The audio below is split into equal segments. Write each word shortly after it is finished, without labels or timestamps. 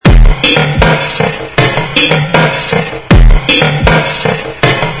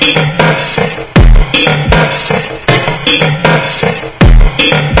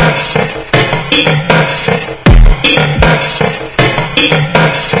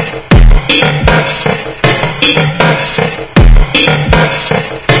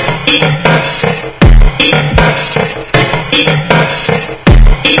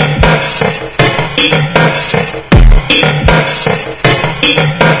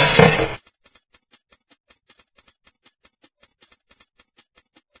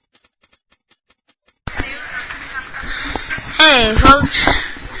Hey folks,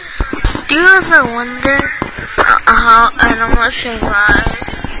 do you ever wonder how animals survive?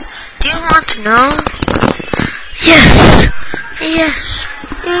 Do you want to know? Yes.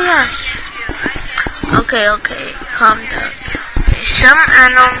 Okay, calm down. Some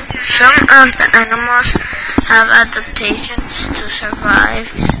of the animals have adaptations to survive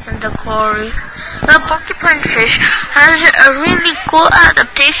in the coral reef. The porcupine fish has a really cool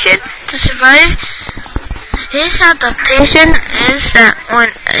adaptation to survive. His adaptation is that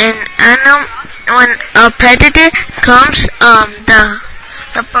when a predator comes,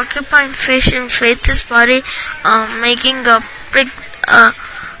 the porcupine fish inflates his body, making a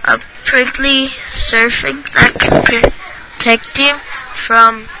prickly surface that can protect him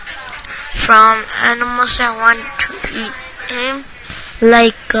from animals that want to eat him,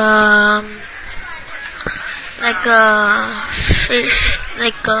 like a fish,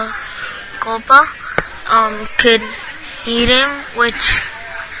 like a cobra. Could eat him, which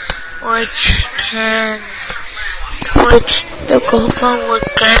the cobra would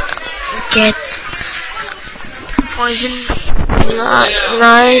get poisoned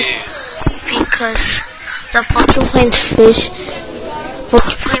because the porcupine fish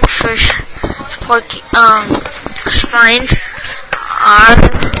spines are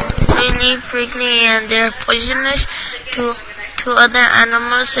really prickly and they're poisonous to other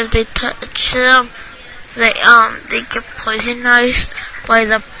animals. If they touch them, they get poisonized by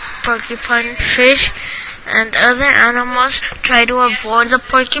the porcupine fish, and other animals try to avoid the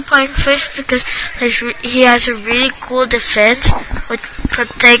porcupine fish because he has a really cool defense which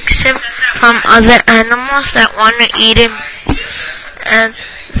protects him from other animals that want to eat him, and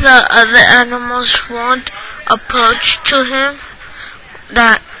the other animals won't approach to him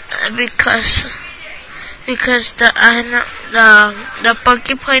because the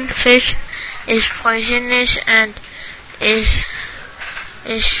porcupine fish is poisonous and is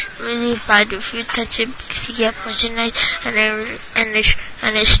really bad if you touch it, because you get poisoned and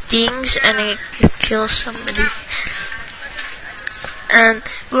it stings and it could kill somebody. And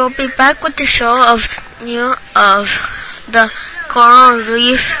we'll be back with the show of the coral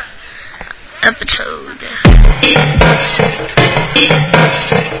reef episode.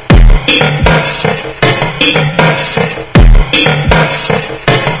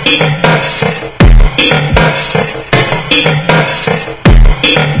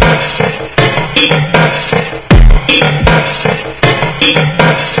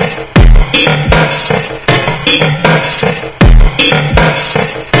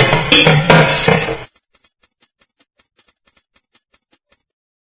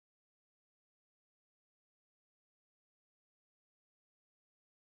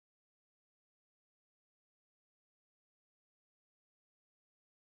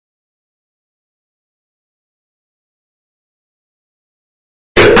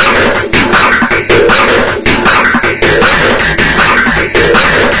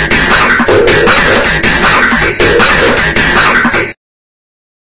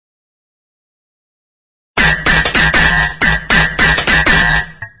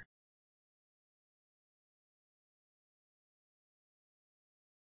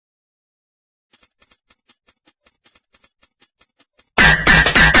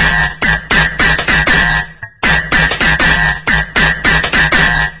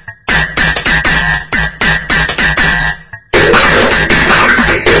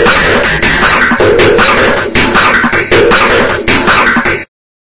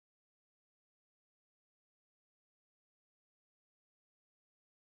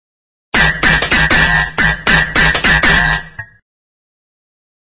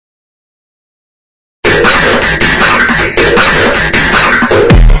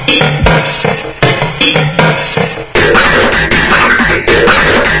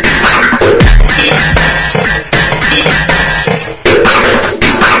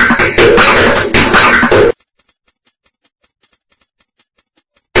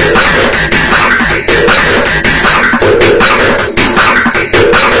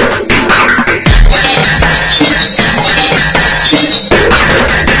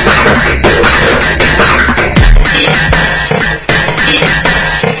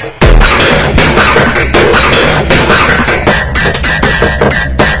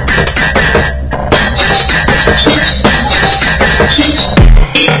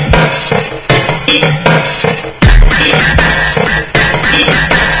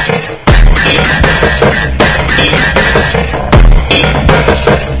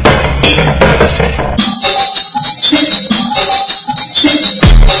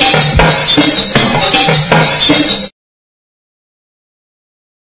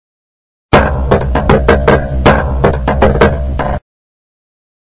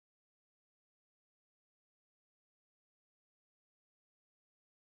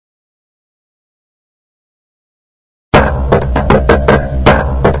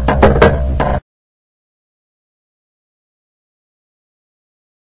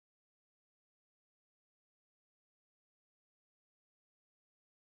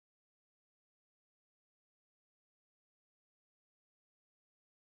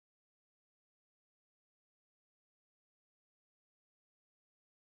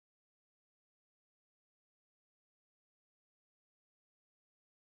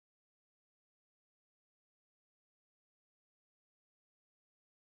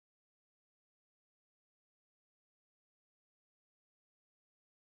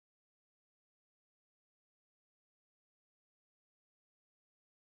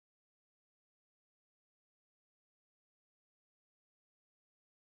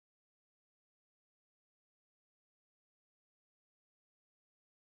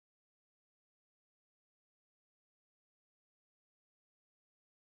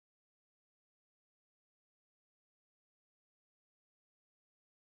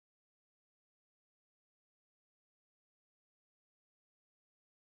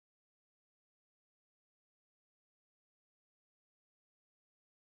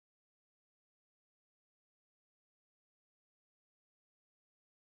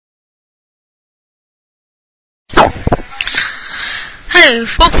 Hey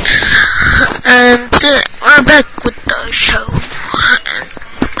folks, and we're back with the show.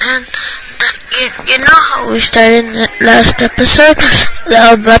 And you know how we started in the last episode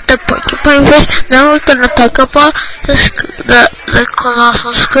about the porcupine fish. Now we're gonna talk about the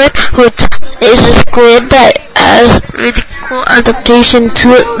colossal squid, which is a squid that has really cool adaptation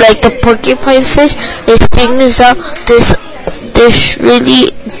to it. Like the porcupine fish, its thing is out this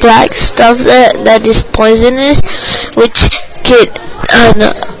really black stuff that is poisonous, which could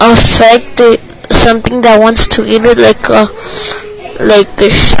affect something that wants to eat it, like a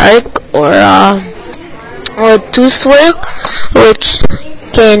shark or a toothed whale, which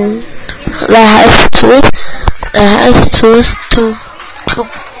has tooth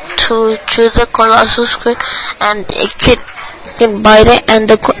to chew the colossal squid, and it can bite it. And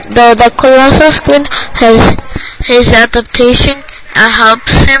the colossal squid has his adaptation and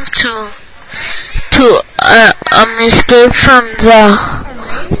helps him to escape from the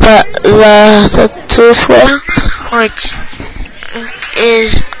tooth whale, which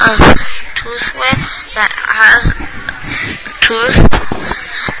is a tooth whale that has tooth.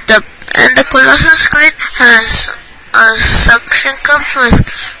 And the colossal squid has suction cups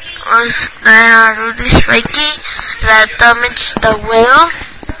that are really spiky that damage the whale.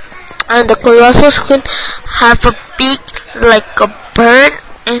 And the colossal squid have a beak like a bird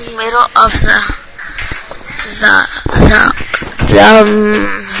in the middle of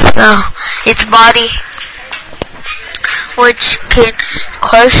its body, which can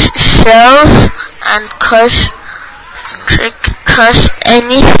crush shells and crush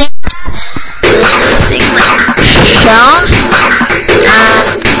anything like shells and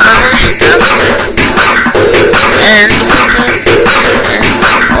other stuff. And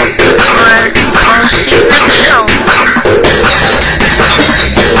I'll see you next show.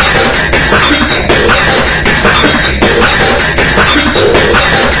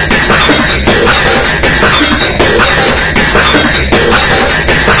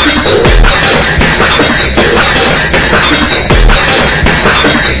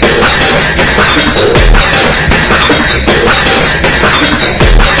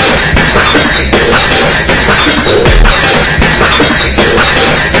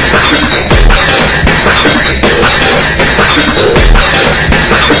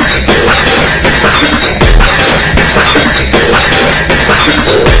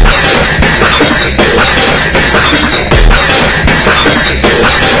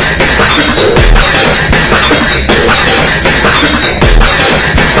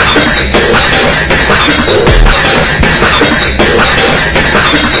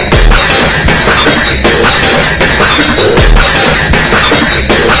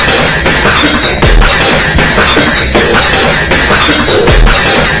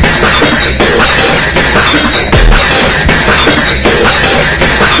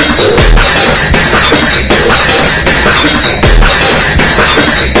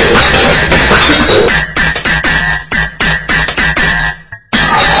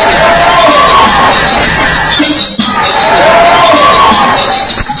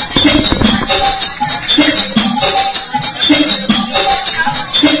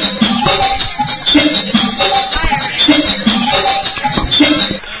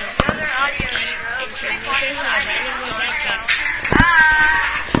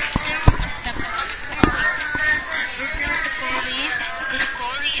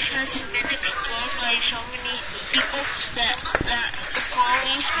 So many people that the coral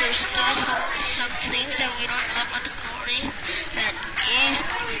reef, there's still some things that we don't know about the coral reef that is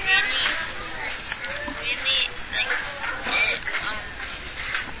really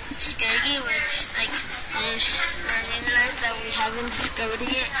scary, which there's marine life that we haven't discovered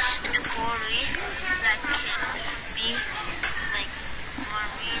yet in the coral reef that can be more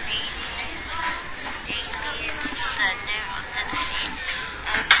really dangerous than under the sea.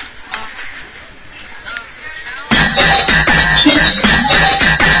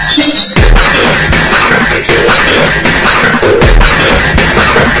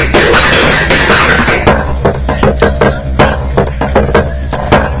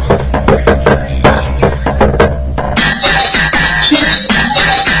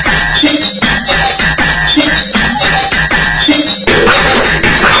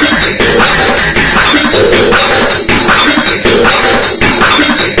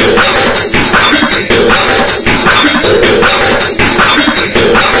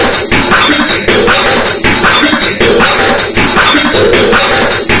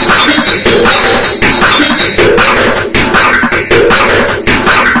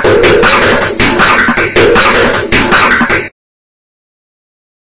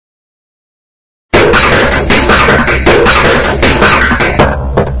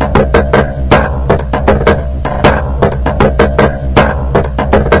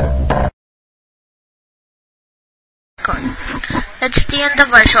 That's the end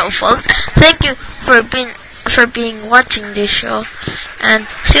of our show, folks. Thank you for being watching this show, and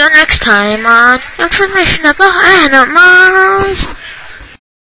see you next time on Information About Animals.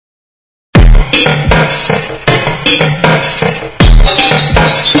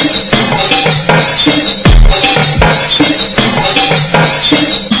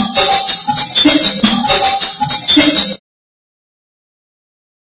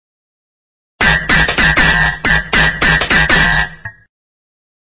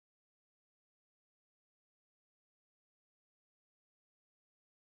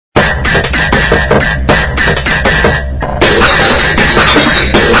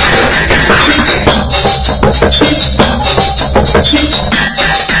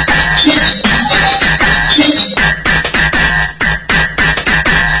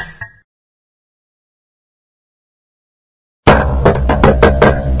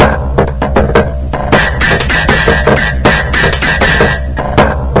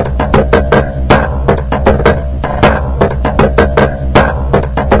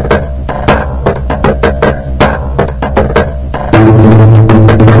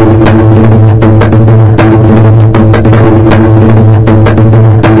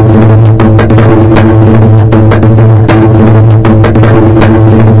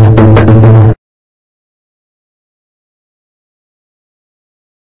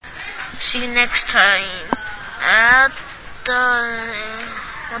 See you next time at the...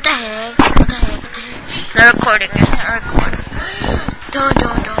 What the heck? The recording is not recording. Dun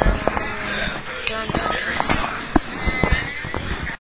dun dun. Dun dun dun.